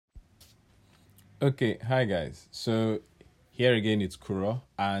Okay, hi guys. So here again it's Kuro,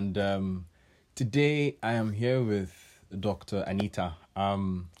 and today I am here with Dr. Anita.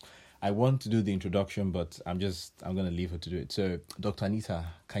 I want to do the introduction, but I'm gonna leave her to do it. So, Dr. Anita,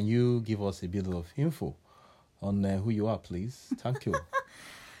 can you give us a bit of info on who you are, please? Thank you.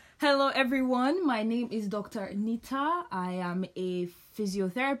 Hello, everyone. My name is Dr. Anita. I am a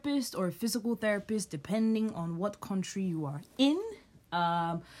physiotherapist or physical therapist, depending on what country you are in.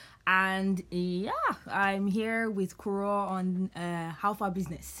 And yeah, I'm here with Kuro on How Far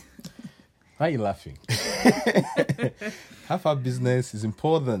Business. Why are you laughing? Half our business is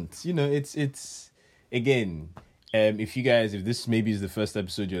important. You know, it's again, if this maybe is the first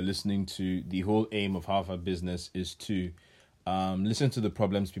episode you're listening to, the whole aim of Half Our Business is to listen to the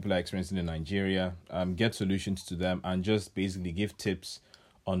problems people are experiencing in Nigeria, get solutions to them, and just basically give tips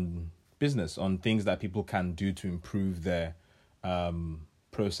on business, on things that people can do to improve their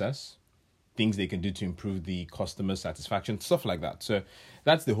process, things they can do to improve the customer satisfaction, stuff like that. So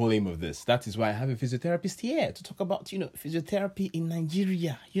that's the whole aim of this. That is why I have a physiotherapist here to talk about, physiotherapy in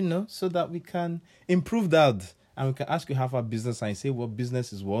Nigeria, so that we can improve that. And we can ask you half our business and say what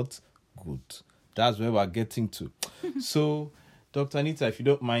business is what? Good. That's where we're getting to. So, Dr. Anita, if you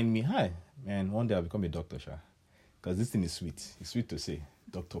don't mind me, hi. Man, one day I'll become a doctor, Sha. Because this thing is sweet. It's sweet to say.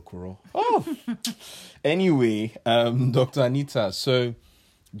 Dr. Kuro. Oh! Anyway, Dr. Anita, so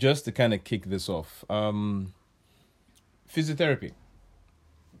just to kind of kick this off, physiotherapy.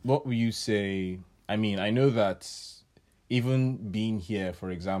 What will you say? I mean, I know that even being here, for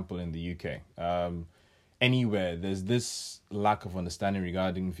example, in the UK, anywhere, there's this lack of understanding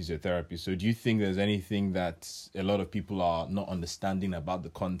regarding physiotherapy. So do you think there's anything that a lot of people are not understanding about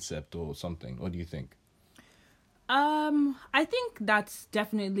the concept or something? What do you think? I think that's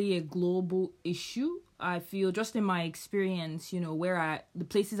definitely a global issue. I feel just in my experience, the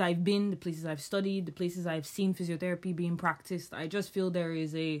places I've been, the places I've studied, the places I've seen physiotherapy being practiced, I just feel there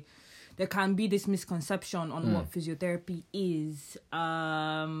can be this misconception on what physiotherapy is.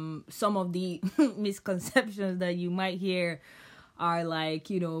 Some of the misconceptions that you might hear are like,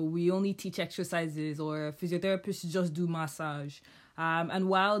 we only teach exercises, or physiotherapists just do massage. And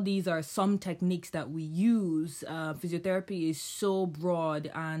while these are some techniques that we use, physiotherapy is so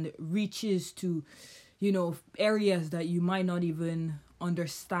broad and reaches to, areas that you might not even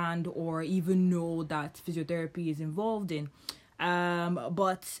understand or even know that physiotherapy is involved in.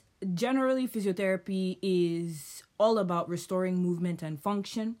 But generally, physiotherapy is all about restoring movement and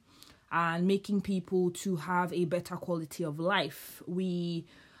function and making people to have a better quality of life. We,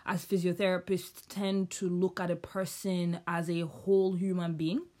 as physiotherapists, tend to look at a person as a whole human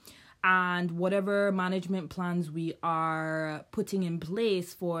being, and whatever management plans we are putting in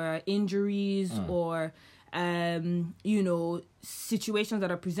place for injuries or situations that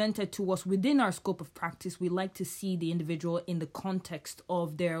are presented to us within our scope of practice, we like to see the individual in the context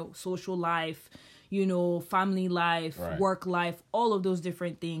of their social life, family life, right, work life, all of those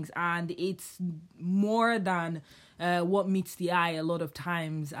different things. And it's more than what meets the eye a lot of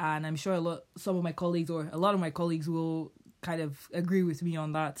times. And I'm sure some of my colleagues, or a lot of my colleagues, will kind of agree with me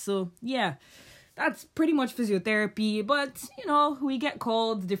on that. So yeah, that's pretty much physiotherapy. But, we get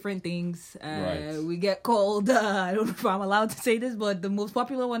called different things. Right. We get called, I don't know if I'm allowed to say this, but the most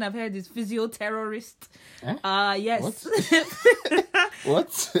popular one I've heard is physioterrorist. Yes. What?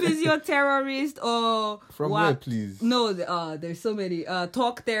 Physioterrorist, or... From where, please? No, there's so many.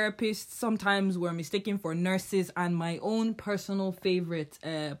 Talk therapists sometimes were mistaken for nurses, and my own personal favorite,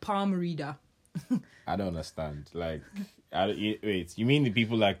 palm reader. I don't understand. Like... wait, you mean the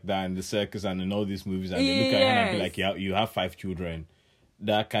people like that in the circus and in all these movies, and they look at you and be like, yeah, you have 5 children,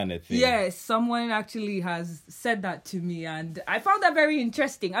 that kind of thing? Yes, someone actually has said that to me, and I found that very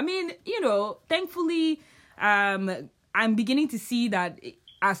interesting. I mean, thankfully, I'm beginning to see that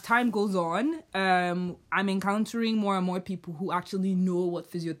as time goes on, I'm encountering more and more people who actually know what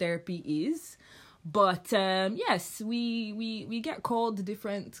physiotherapy is. But yes, we get called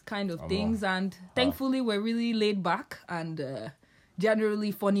different kind of things, and thankfully we're really laid back and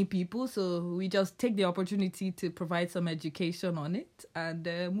generally funny people, so we just take the opportunity to provide some education on it and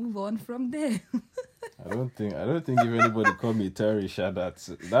move on from there. I don't think if anybody called me a terrorist,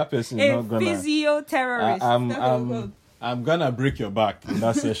 that person is not gonna... Physioterrorist. I'm gonna break your back in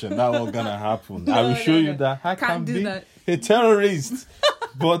that session. That won't gonna happen. I will show you that I can be that. a terrorist.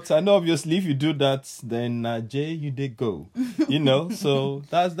 But I know obviously if you do that, then Jay, you did go. So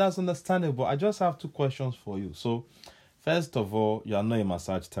that's understandable. I just have 2 questions for you. So first of all, you are not a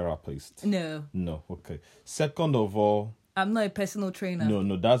massage therapist. No, okay. Second of all, I'm not a personal trainer.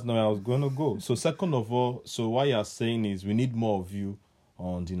 No, that's not where I was gonna go. So second of all, so what you're saying is we need more of you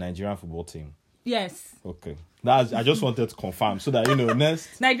on the Nigerian football team. Yes. Okay. I just wanted to confirm so that,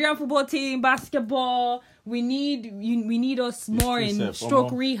 next. Nigerian football team, basketball. We need us more in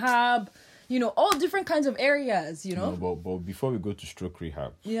stroke rehab. All different kinds of areas. No, but before we go to stroke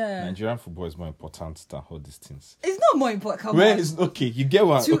rehab, Nigerian football is more important than all these things. It's not more important. Okay, you get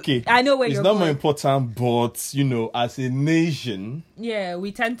what? Okay, I know where it's you're not going. more important, but as a nation,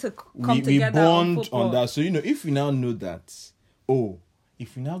 we tend to come we together bond on that. So if we now know that,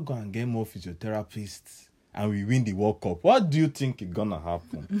 if we now go and get more physiotherapists and we win the World Cup, what do you think is gonna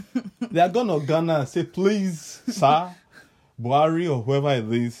happen? They are gonna say, please, sir, Buhari or whoever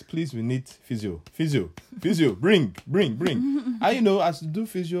it is, please, we need physio, bring. And as you do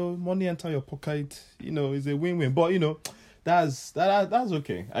physio, money enter your pocket, it's a win-win. But that's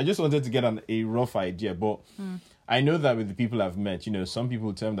okay. I just wanted to get a rough idea, but I know that with the people I've met, some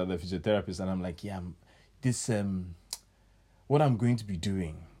people tell me that they're physiotherapists, and I'm like, what I'm going to be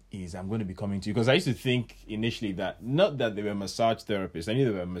doing is I'm going to be coming to you. Because I used to think initially that, not that they were massage therapists, I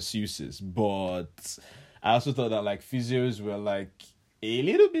knew they were masseuses, but I also thought that physios were a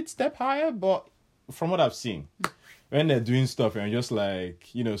little bit step higher. But from what I've seen, when they're doing stuff and just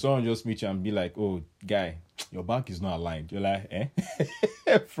someone just meet you and be like, oh, guy, your back is not aligned. You're like, eh?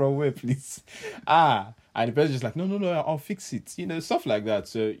 From where, please? And the person's just like, no, I'll fix it. Stuff like that.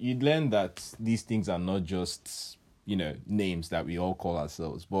 So you'd learn that these things are not just names that we all call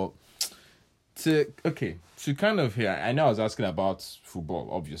ourselves. But to kind of hear, I know I was asking about football,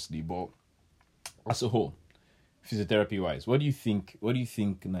 obviously, but as a whole, physiotherapy wise, what do you think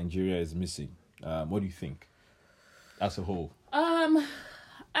Nigeria is missing? What do you think as a whole? I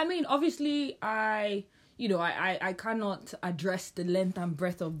mean, obviously, I cannot address the length and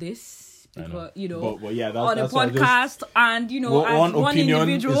breadth of this. Because, but yeah, on a podcast, and as one opinion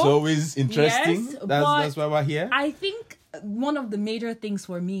individual is always interesting. Yes, that's why we're here. I think one of the major things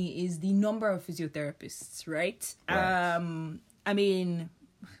for me is the number of physiotherapists, right? I mean,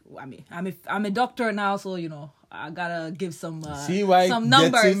 I'm a doctor now, so I gotta give some numbers.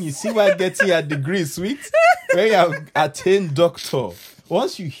 You see why getting a degree is sweet? When you have attained doctor,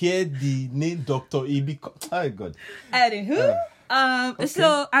 once you hear the name doctor, it becomes, oh God. Anywho. Okay.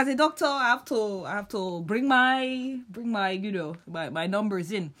 So as a doctor, I have to bring my my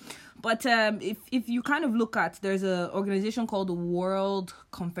numbers in. But if you kind of look at, there's an organization called the World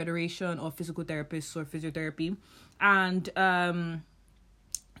Confederation of Physical Therapists or Physiotherapy, and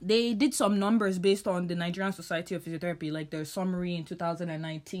they did some numbers based on the Nigerian Society of Physiotherapy, like their summary in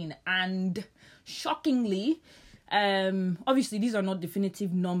 2019, and shockingly, obviously these are not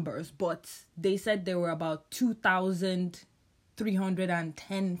definitive numbers, but they said there were about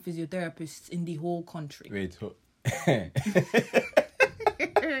 2,310 physiotherapists in the whole country. Wait,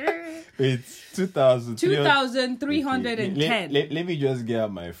 it's 2,310. Let me just get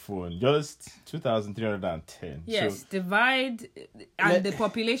out my phone. Just 2,310. Yes, so, divide, and the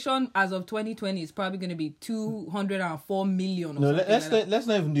population as of 2020 is probably going to be 204 million. Let's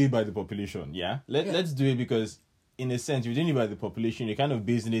not even do it by the population. Yeah, let's do it, because in a sense, if you're doing it by the population, you're kind of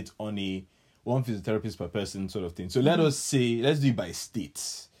basing it on one physiotherapist per person sort of thing. So let's do it by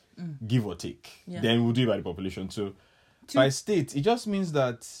states, give or take. Yeah. Then we'll do it by the population. So by state, it just means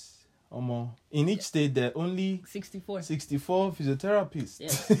that in each state there are only 64 physiotherapists.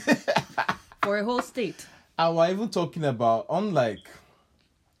 Yes. For a whole state. And we're even talking about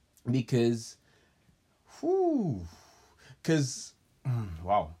because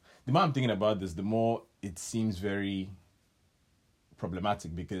wow, the more I'm thinking about this, the more it seems very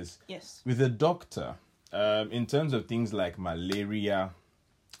problematic, because with a doctor, in terms of things like malaria,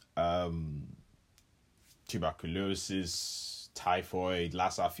 tuberculosis, typhoid,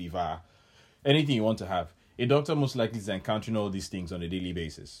 Lassa fever, anything you want to have, a doctor most likely is encountering all these things on a daily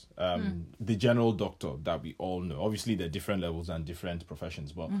basis. The general doctor that we all know, obviously there are different levels and different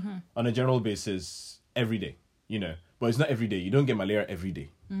professions, but on a general basis, every day, but it's not every day. You don't get malaria every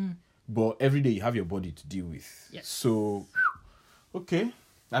day, but every day you have your body to deal with. Yes. So, okay.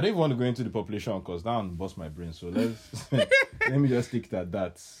 I don't even want to go into the population because that one bust my brain. So let me just stick at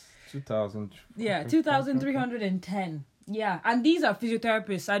that. 2,000. Yeah, 2,310. Yeah, and these are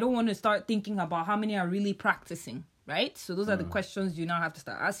physiotherapists. I don't want to start thinking about how many are really practicing, right? So those are the questions you now have to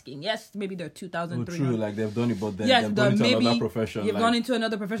start asking. Yes, maybe there are 2,300. True, like they've done it, but then they've gone into another profession. You've gone into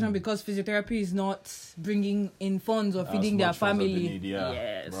another profession because physiotherapy is not bringing in funds or feeding their family.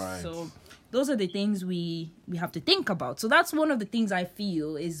 Yes, right. So those are the things we have to think about. So that's one of the things I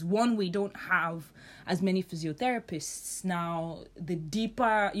feel is, one, we don't have as many physiotherapists. Now, the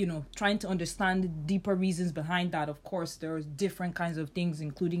deeper, trying to understand the deeper reasons behind that, of course, there's different kinds of things,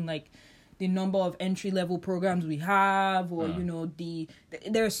 including like the number of entry-level programs we have, or, you know,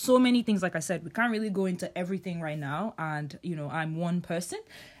 there are so many things, like I said, we can't really go into everything right now, and, you know, I'm one person.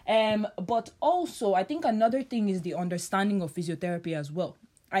 But also, I think another thing is the understanding of physiotherapy as well.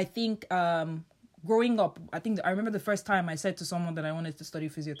 I think growing up, I remember the first time I said to someone that I wanted to study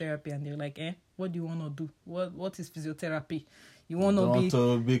physiotherapy, and they're like, what do you want to do? What is physiotherapy? You want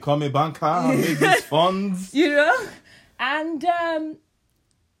to become a banker and make these funds? You know? And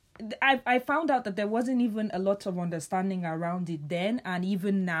I found out that there wasn't even a lot of understanding around it then, and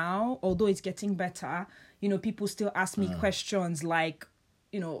even now, although it's getting better, you know, people still ask me questions like,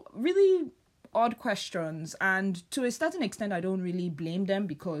 you know, really odd questions, and to a certain extent I don't really blame them,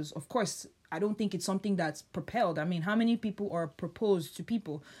 because of course I don't think it's something that's propelled. I mean, how many people are proposed to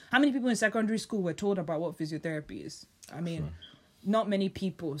people? How many people in secondary school were told about what physiotherapy is? I mean, not many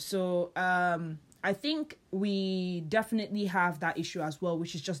people. So I think we definitely have that issue as well,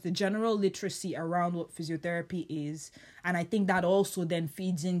 which is just the general literacy around what physiotherapy is. And I think that also then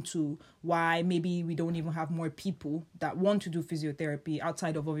feeds into why maybe we don't even have more people that want to do physiotherapy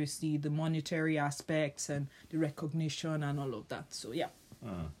outside of obviously the monetary aspects and the recognition and all of that. So, yeah.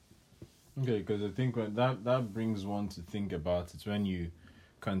 Okay, because I think that brings one to think about it when you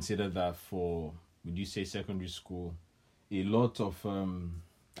consider that for, would you say secondary school, a lot of...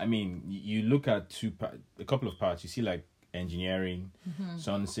 I mean, you look at a couple of parts. You see, like engineering.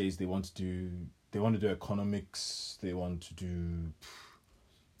 Someone says they want to do economics. They want to do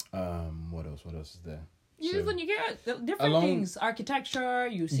what else? What else is there? Even you get different things. Architecture.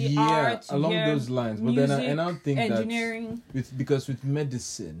 You see art. Along those lines. But music, then I think engineering. Because with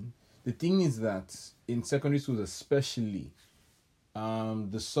medicine, the thing is that in secondary schools especially,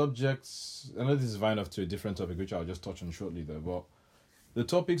 the subjects. I know this is fine off to a different topic, which I'll just touch on shortly though, but. The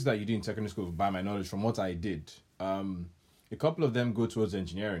topics that you do in secondary school, by my knowledge, from what I did, a couple of them go towards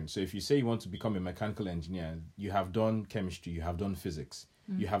engineering. So if you say you want to become a mechanical engineer, you have done chemistry, you have done physics,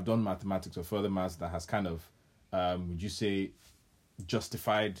 you have done mathematics or further maths that has kind of, would you say,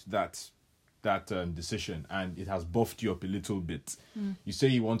 justified that decision, and it has buffed you up a little bit. You say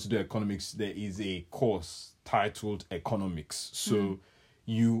you want to do economics, there is a course titled economics. So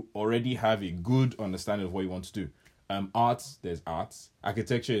you already have a good understanding of what you want to do. Arts, there's arts.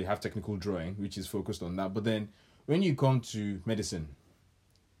 Architecture, you have technical drawing, which is focused on that. But then when you come to medicine,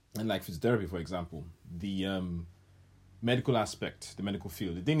 and like physiotherapy, for example, the medical aspect, the medical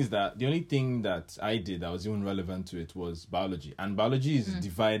field, the thing is that the only thing that I did that was even relevant to it was biology. And biology is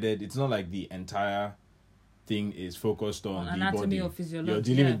divided. It's not like the entire thing is focused on the anatomy body. Or physiology. You're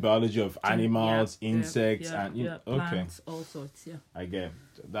dealing with biology of animals, insects, and plants, all sorts. Yeah, I get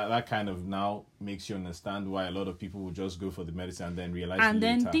that kind of now makes you understand why a lot of people will just go for the medicine and then realize. And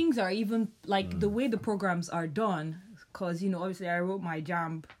then later. things are even like the way the programs are done, because obviously I wrote my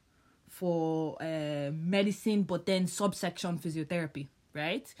JAMB for medicine, but then subsection physiotherapy,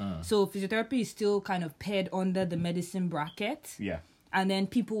 right? So physiotherapy is still kind of paired under the medicine bracket. Yeah. And then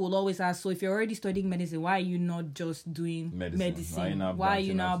people will always ask, so if you're already studying medicine, why are you not just doing medicine? Why are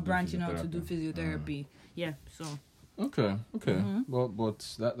you now branching out to do physiotherapy? Yeah, so. Okay. But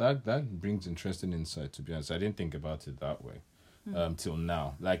that brings interesting insight, to be honest. I didn't think about it that way till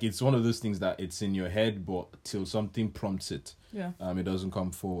now. Like, it's one of those things that it's in your head, but till something prompts it, it doesn't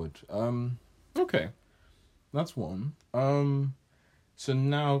come forward. Okay. That's one. So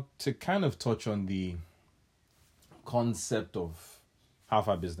now to kind of touch on the concept of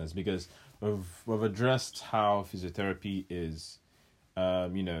Half-Our Business, because we've addressed how physiotherapy is,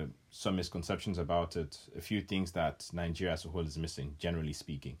 some misconceptions about it, a few things that Nigeria as a whole is missing, generally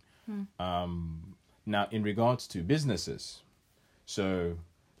speaking. Now, in regards to businesses, so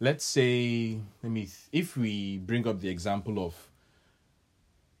let's say, if we bring up the example of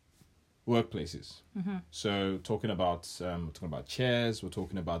workplaces, so talking about chairs, we're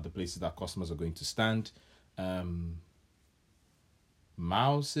talking about the places that customers are going to stand,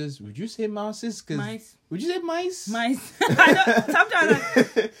 mouses. Would you say mouses? Mice. Would you say mice? Mice. Sometimes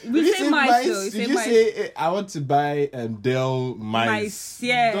we say mice though. Did you say I want to buy Dell mice? Mice.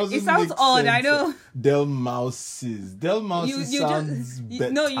 Yeah, it sounds odd. I know. Dell mouses. Dell mouses sounds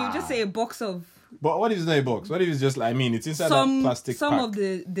better. No, you just say a box of. But what if it's not a box? What if it's just like, it's inside a plastic Some pack? of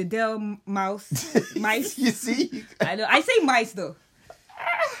the Dell mice. You see? I know. I say mice though.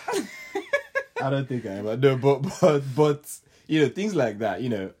 I don't think I am. No, but things like that,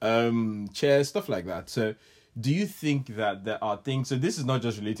 chairs, stuff like that. So do you think that there are things, so this is not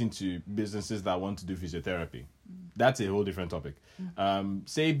just relating to businesses that want to do physiotherapy. That's a whole different topic.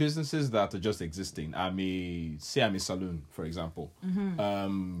 Say businesses that are just existing. I'm a salon, for example.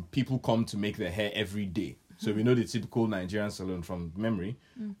 People come to make their hair every day. So we know the typical Nigerian salon from memory.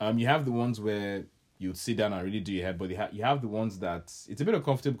 You have the ones where you'd sit down and really do your hair, but you have the ones that it's a bit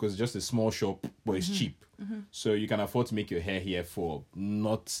uncomfortable because it's just a small shop, but it's cheap. So you can afford to make your hair here for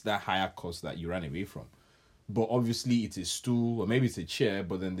not that higher cost that you ran away from. But obviously it's a stool or maybe it's a chair,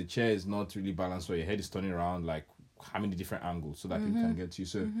 but then the chair is not really balanced where your head is turning around like how many different angles so that thing can get to you.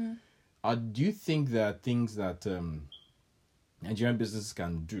 So do you think there are things that Nigerian businesses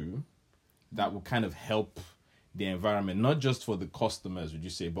can do that will kind of help the environment, not just for the customers, would you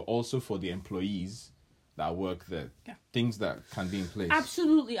say, but also for the employees that work there? Yeah. Things that can be in place.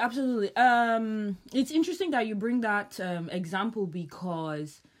 Absolutely. It's interesting that you bring that example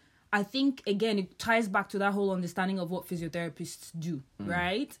because I think, again, it ties back to that whole understanding of what physiotherapists do,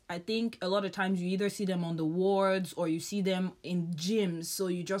 right? I think a lot of times you either see them on the wards or you see them in gyms. So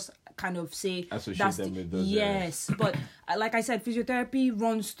you just kind of say... Associate them with those Yes, but like I said, physiotherapy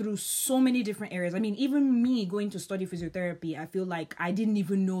runs through so many different areas. I mean, even me going to study physiotherapy, I feel like I didn't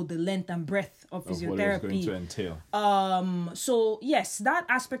even know the length and breadth of physiotherapy. What it was going to entail. So yes, that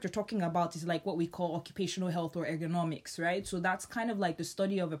aspect you're talking about is like what we call occupational health or ergonomics, right? So that's kind of like the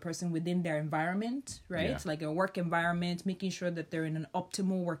study of a person within their environment, right? Yeah. Like a work environment, making sure that they're in an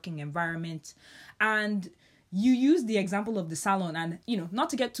optimal working environment. And you use the example of the salon and, not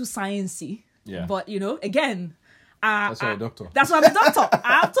to get too sciencey, but, again... that's why I'm a doctor. That's why I'm a doctor.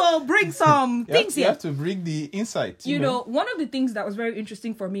 I have to bring some things here. You have to bring the insight. You know, one of the things that was very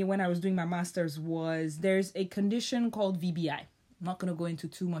interesting for me when I was doing my master's was there's a condition called VBI. I'm not going to go into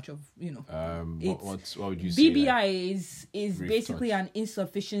too much of, what would you say? VBI is basically touch. an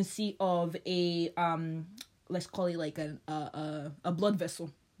insufficiency of a, let's call it like a blood vessel,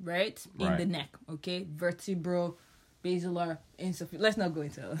 right? In the neck, okay? Vertebral, basilar, insufficient. Let's not go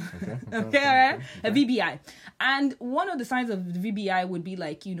into it. Okay, all right? A VBI. And one of the signs of the VBI would be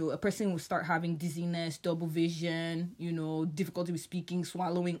like, a person will start having dizziness, double vision, difficulty with speaking,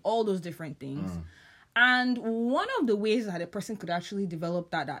 swallowing, all those different things. And one of the ways that a person could actually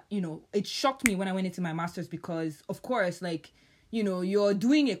develop that, it shocked me when I went into my master's because, of course, like, you're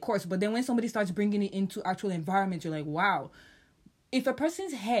doing a course, but then when somebody starts bringing it into actual environment, you're like, wow. If a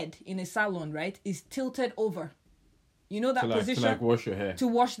person's head in a salon, right, is tilted over, that position... To wash your hair. To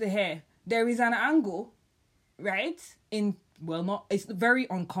wash the hair. There is an angle, right? It's very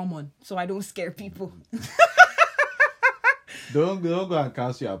uncommon, so I don't scare people. Don't go and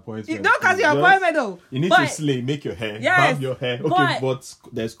cancel your appointment. Don't cancel your appointment, though. You need to slay, make your hair, barb your hair. Okay, but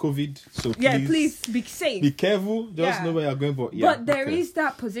there's COVID, so please be safe. Be careful. Just know where you're going. But there is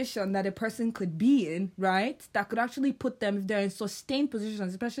that position that a person could be in, right? That could actually put them, if they're in sustained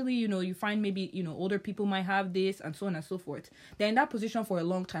positions, especially, you find maybe, older people might have this and so on and so forth. They're in that position for a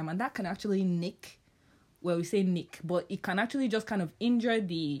long time, and that can actually we say nick, but it can actually just kind of injure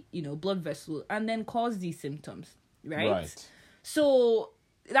the, blood vessel and then cause these symptoms, right? So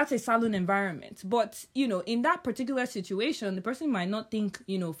that's a salon environment. But, in that particular situation, the person might not think,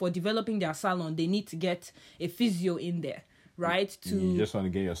 for developing their salon, they need to get a physio in there, right? You just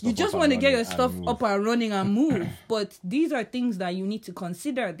want to get your stuff up and running and move. But these are things that you need to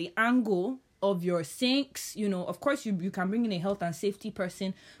consider. The angle of your sinks, of course you can bring in a health and safety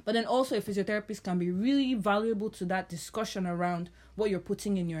person, but then also a physiotherapist can be really valuable to that discussion around what you're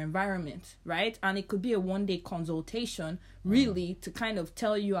putting in your environment, right? And it could be a one-day consultation really to kind of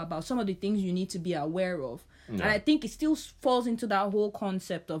tell you about some of the things you need to be aware of. And I think it still falls into that whole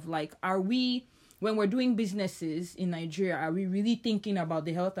concept of like, when we're doing businesses in Nigeria, are we really thinking about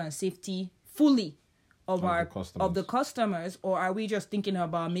the health and safety fully of the customers, or are we just thinking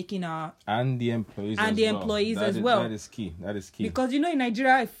about making and the employees as well? That is key. Because in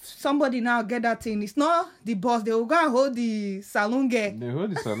Nigeria, if somebody now get that thing, it's not the boss. They will go and hold the salon girl. They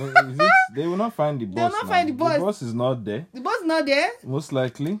hold the salon. They will not find the boss. They will not find the boss. The boss is not there. The boss is not there. Most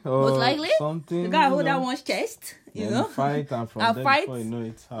likely. Something. The guy hold that one's chest. Fight and from there before you know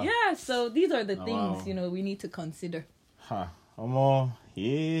it. Yeah. So these are the things we need to consider. Yeah.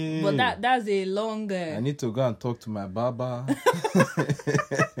 But that's a long... I need to go and talk to my barber.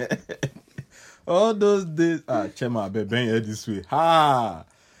 All those days... Chema, I've been here this way. I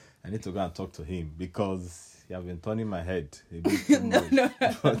need to go and talk to him because he has been turning my head a bit No.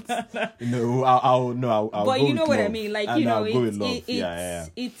 But, I'll but go you know with what love. I mean? Like,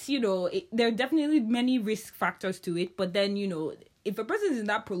 it's there are definitely many risk factors to it, but then, if a person is in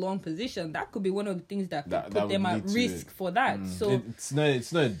that prolonged position, that could be one of the things that could put them at risk for that. So it's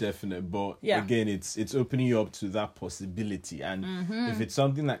not a definite, but again, it's opening you up to that possibility. And if it's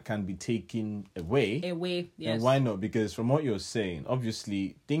something that can be taken away, yes. then why not? Because from what you're saying,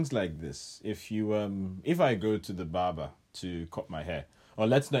 obviously things like this, if I go to the barber to cut my hair, or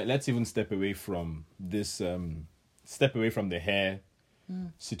let's even step away from this, step away from the hair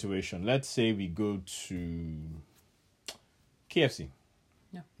situation. Let's say we go to KFC.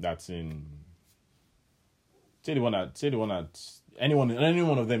 Yeah. That's in, say the one at any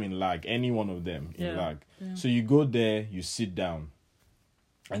one of them in Lag, any one of them in Lag. Yeah. So you go there, you sit down,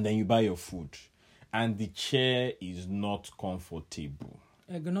 and then you buy your food, and the chair is not comfortable.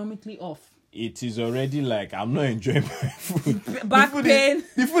 Ergonomically off. It is already like, I'm not enjoying my food. Back pain.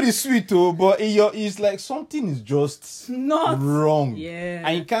 The food is sweet, but it's like something is just Not wrong. Yeah.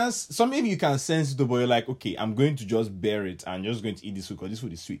 And you can't, so maybe you can sense it, but you're like, okay, I'm going to just bear it and just going to eat this food because this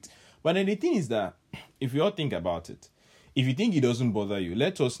food is sweet. But then the thing is that, if you all think about it, if you think it doesn't bother you,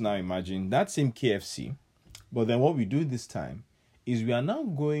 let us now imagine that same KFC, but then what we do this time is we are now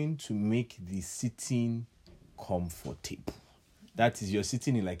going to make the sitting comfortable. That is, you're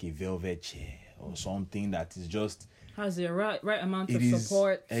sitting in like a velvet chair or something that is just has the right amount of is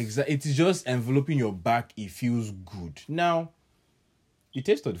support. It is just enveloping your back. It feels good. Now, the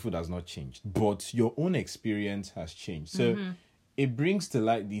taste of the food has not changed, but your own experience has changed. So it brings to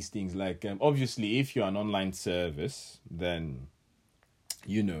light these things. Like, obviously, if you're an online service, then,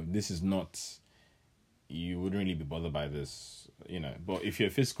 this is not, you wouldn't really be bothered by this, But if you're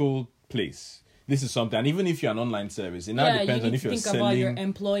a physical place, this is something. And even if you're an online service, it now depends on if you're selling. Think about your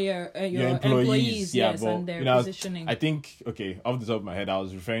employer, your employees, yeah, yes, but, and their positioning. I think, off the top of my head, I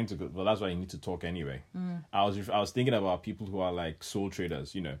was referring to, well, that's why you need to talk anyway. I was thinking about people who are like sole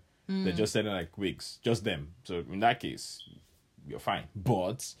traders, They're just selling like wigs, just them. So in that case, you're fine.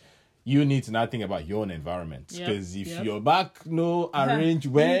 But you need to now think about your own environment. Because if your back arrange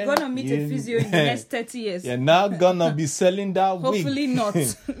where... You're going to meet a physio in the next 30 years. You're now going to be selling that wig. Hopefully not.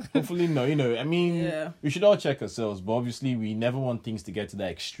 Hopefully not. We should all check ourselves. But obviously, we never want things to get to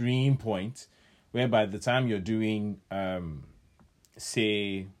that extreme point where by the time you're doing,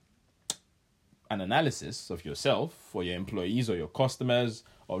 say, an analysis of yourself for your employees or your customers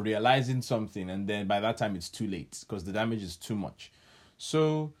or realizing something, and then by that time it's too late because the damage is too much.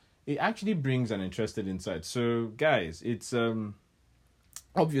 So it actually brings an interesting insight. So guys, it's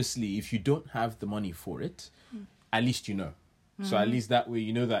obviously if you don't have the money for it, at least you know. So at least that way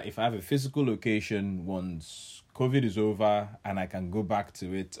you know that if I have a physical location once COVID is over and I can go back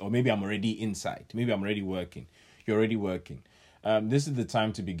to it, or maybe I'm already inside, maybe I'm already working, you're already working. This is the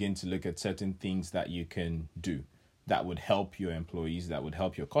time to begin to look at certain things that you can do that would help your employees, that would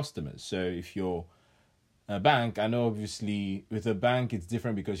help your customers. So if you're a bank, I know obviously with a bank it's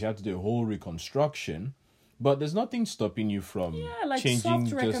different because you have to do a whole reconstruction, but there's nothing stopping you from changing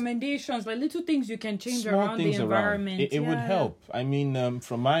soft recommendations, like little things you can change small around the environment. It would help. I mean,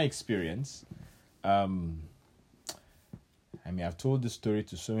 from my experience, I've told this story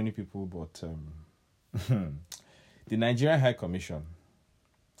to so many people, but the Nigerian High Commission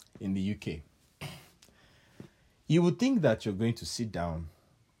in the UK, you would think that you're going to sit down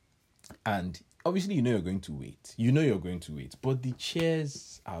and obviously you're going to wait. You're going to wait, but the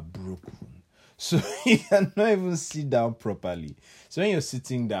chairs are broken. So you cannot even sit down properly. So when you're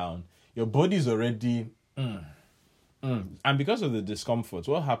sitting down, your body's already... And because of the discomfort,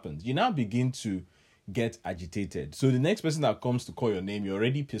 what happens? You now begin to get agitated. So the next person that comes to call your name, you're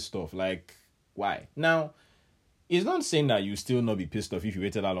already pissed off. Like, why? Now, it's not saying that you still not be pissed off if you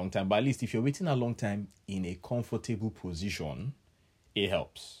waited a long time, but at least if you're waiting a long time in a comfortable position, it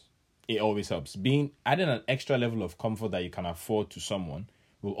helps. It always helps. Adding an extra level of comfort that you can afford to someone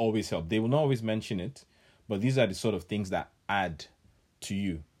will always help. They will not always mention it, but these are the sort of things that add to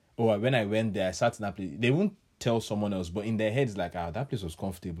you. Or when I went there, I sat in that place. They won't tell someone else, but in their heads, like, that place was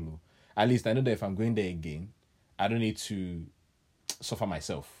comfortable. At least I know that if I'm going there again, I don't need to suffer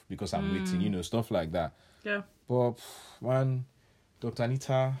myself because I'm waiting, stuff like that. Yeah. But man, Dr.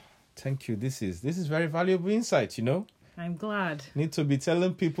 Anita, thank you. This is very valuable insight, I'm glad. Need to be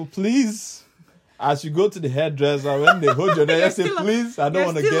telling people, please, as you go to the hairdresser, when they hold your hair, say, please, I don't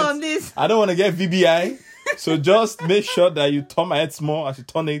want to get VBI. So just make sure that you turn my head small. As you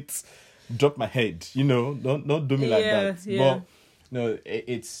turn it, drop my head. Don't do me like that. Yeah. But no,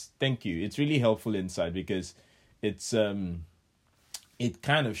 thank you. It's really helpful insight because it's it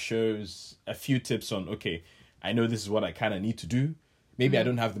kind of shows a few tips on, okay, I know this is what I kind of need to do. Maybe I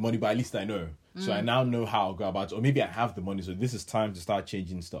don't have the money, but at least I know. So I now know how I'll go about it. Or maybe I have the money, so this is time to start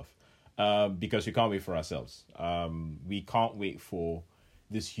changing stuff. Because we can't wait for ourselves. We can't wait for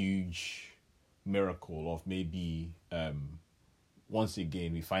this huge miracle of maybe once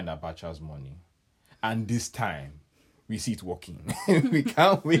again we find our bachelor's money. And this time we see it working. We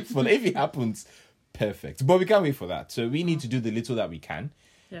can't wait for that. If it happens, perfect. But we can't wait for that. So we need to do the little that we can.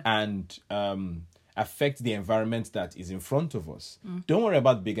 Yeah. And affect the environment that is in front of us. Don't worry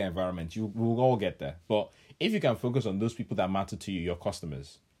about the bigger environment. We'll all get there. But if you can focus on those people that matter to you, your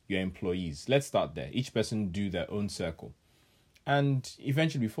customers, your employees, let's start there. Each person do their own circle. And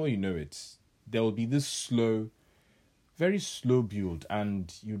eventually, before you know it, there will be this slow, very slow build,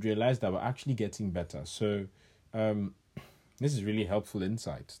 and you realize that we're actually getting better. So this is really helpful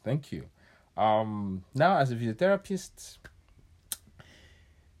insight. Thank you. Now, as a physiotherapist,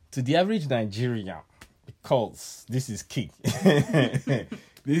 to the average Nigerian, because this is key.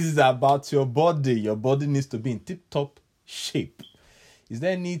 This is about your body. Your body needs to be in tip-top shape. Is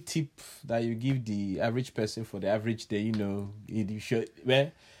there any tip that you give the average person for the average day? You should,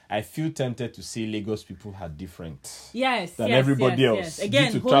 well, I feel tempted to say Lagos people are different. Than everybody else. Yes.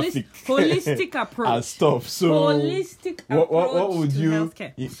 Again, due to traffic holistic approach. And stuff. So holistic approach what would to you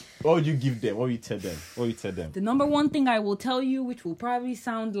healthcare. What would you give them? What would you tell them? The number one thing I will tell you, which will probably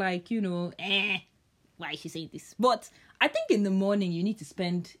sound like, why is she saying this? But I think in the morning you need to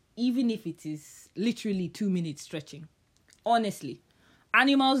spend, even if it is literally 2 minutes stretching. Honestly.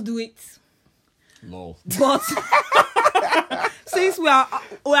 Animals do it. No. But since we are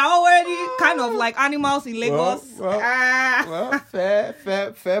already kind of like animals in Lagos. Well,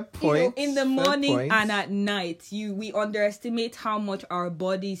 fair point. In the morning and at night, we underestimate how much our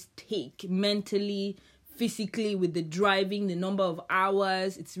bodies take mentally, physically, with the driving, the number of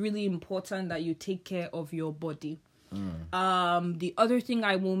hours. It's really important that you take care of your body. The other thing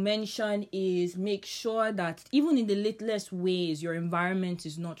I will mention is make sure that even in the littlest ways, your environment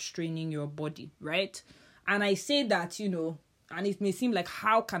is not straining your body, right? And I say that, and it may seem like,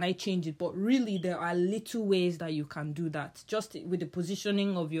 how can I change it? But really, there are little ways that you can do that. Just with the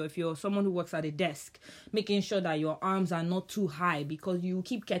positioning of if you're someone who works at a desk, making sure that your arms are not too high, because you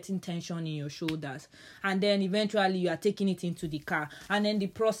keep getting tension in your shoulders. And then eventually you are taking it into the car. And then the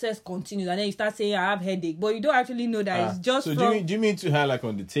process continues. And then you start saying, I have headache. But you don't actually know that it's just so do you mean to have like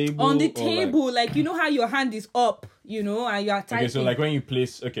on the table? On the table, like you know how your hand is up, and you are typing. Okay, so like when you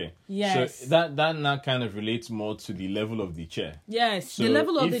place, Yes. So that now kind of relates more to the level of the chair. Yes, So the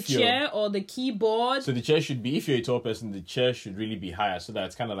level of the if you're- chair or the keyboard. So the chair should be, if you're a tall person, the chair should really be higher, so that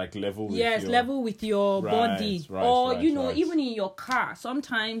it's kind of like level with Yes, your... level with your body. Or, right. even in your car,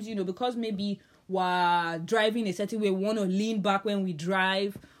 sometimes, because maybe we're driving a certain way, we want to lean back when we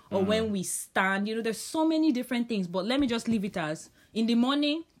drive or when we stand. There's so many different things, but let me just leave it as, in the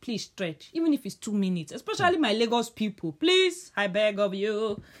morning, please stretch, even if it's 2 minutes, especially my Lagos people. Please, I beg of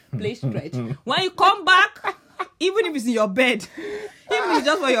you, please stretch. When you come back, even if it's in your bed, even if it's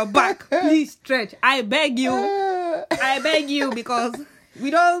just for your back, please stretch. I beg you, because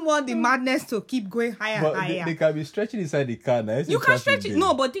we don't want the madness to keep going higher But and higher. they can be stretching inside the car now. You can stretch it.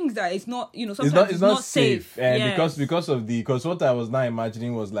 No, but things that it's not, sometimes It's not safe. And Yes. because what I was now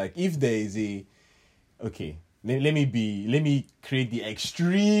imagining was like, if there is let me create the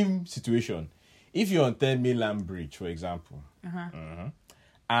extreme situation. If you're on 10 Mainland Bridge, for example,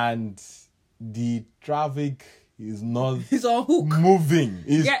 and the traffic is not It's on hook. moving,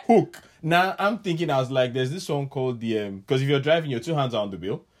 it's Yeah. hook. Now I'm thinking, I was like, there's this one called the because if you're driving, your two hands are on the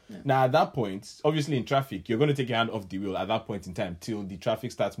wheel. Yeah. Now at that point, obviously in traffic, you're going to take your hand off the wheel at that point in time till the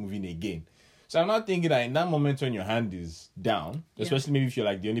traffic starts moving again. So I'm not thinking that in that moment when your hand is down, especially maybe if you're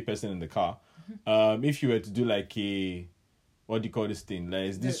like the only person in the car, if you were to do like what do you call this thing? Like,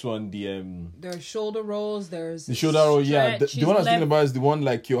 is this one There's shoulder rolls. There's the shoulder roll? Yeah, the one I was thinking left. about is the one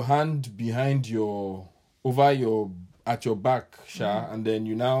like your hand behind at your back, and then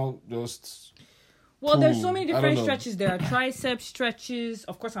you now just. Well, there's so many I don't different know. stretches. There are tricep stretches.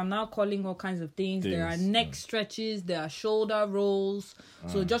 Of course, I'm now calling all kinds of things. There are neck stretches. There are shoulder rolls.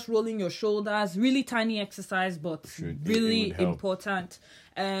 So just rolling your shoulders. Really tiny exercise, but it really would help. important.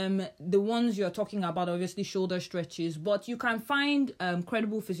 The ones you're talking about, obviously shoulder stretches. But you can find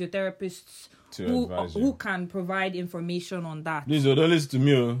credible physiotherapists To advise you. who can provide information on that. Please don't listen to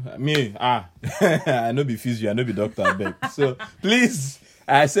me. I know be physio, I know be doctor, I beg. So please,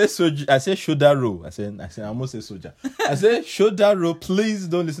 I say shoulder roll. I almost say soldier. I say shoulder roll. Please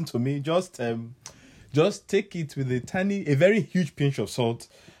don't listen to me. Just take it with a very huge pinch of salt,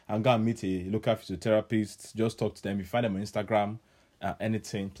 and go and meet a local physiotherapist. Just talk to them. You find them on Instagram,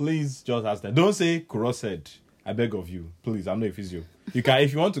 anything. Please just ask them. Don't say Kuro said. I beg of you, please. I'm not a physio. You can,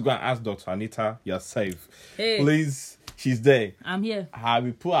 if you want to go and ask Dr. Anita, you're safe. Hey. Please, she's there. I'm here. I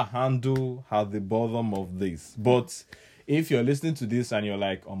will put a handle at the bottom of this. But if you're listening to this and you're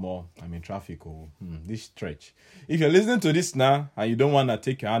like, I'm in traffic, this stretch. If you're listening to this now and you don't want to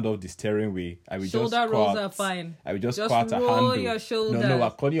take your hand off the steering wheel, I will Shoulder rolls are fine. I will just Just squat a roll handle. your shoulders. No,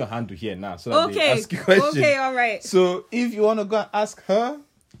 I'm calling your handle here now so that they Okay. ask you questions. Okay. All right. So if you want to go and ask her,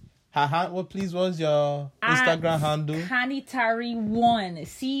 What please was your Instagram handle? Canitari1.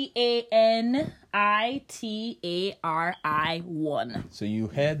 CANITARI1. So you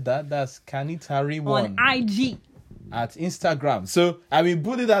heard that? That's Canitari1 on IG at Instagram. So I will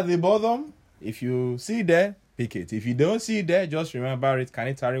put it at the bottom. If you see it there, pick it. If you don't see it there, just remember it.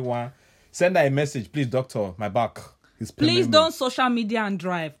 Canitari1. Send her a message, please, doctor. My back. Please don't social media and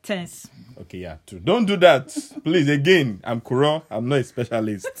drive. Tense. Okay, yeah, true. Don't do that. Please, again, I'm Kuro. I'm not a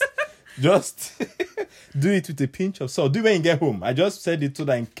specialist. Just do it with a pinch of salt. Do it when you get home. I just said it so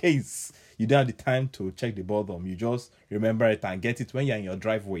that in case you don't have the time to check the bottom, you just remember it and get it when you're in your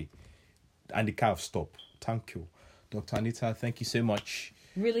driveway and the car stop. Thank you. Dr. Anita, thank you so much.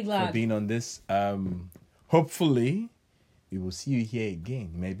 Really glad. For being on this. Hopefully, we will see you here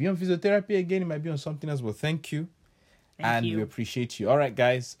again. It might be on physiotherapy again. It might be on something else. Well, thank you. And we appreciate you. All right,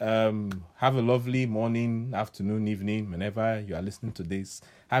 guys. Have a lovely morning, afternoon, evening, whenever you are listening to this.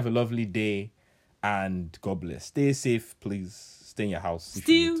 Have a lovely day, and God bless. Stay safe, please. Stay in your house.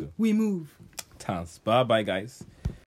 Still, we move. Thanks. Bye-bye, guys.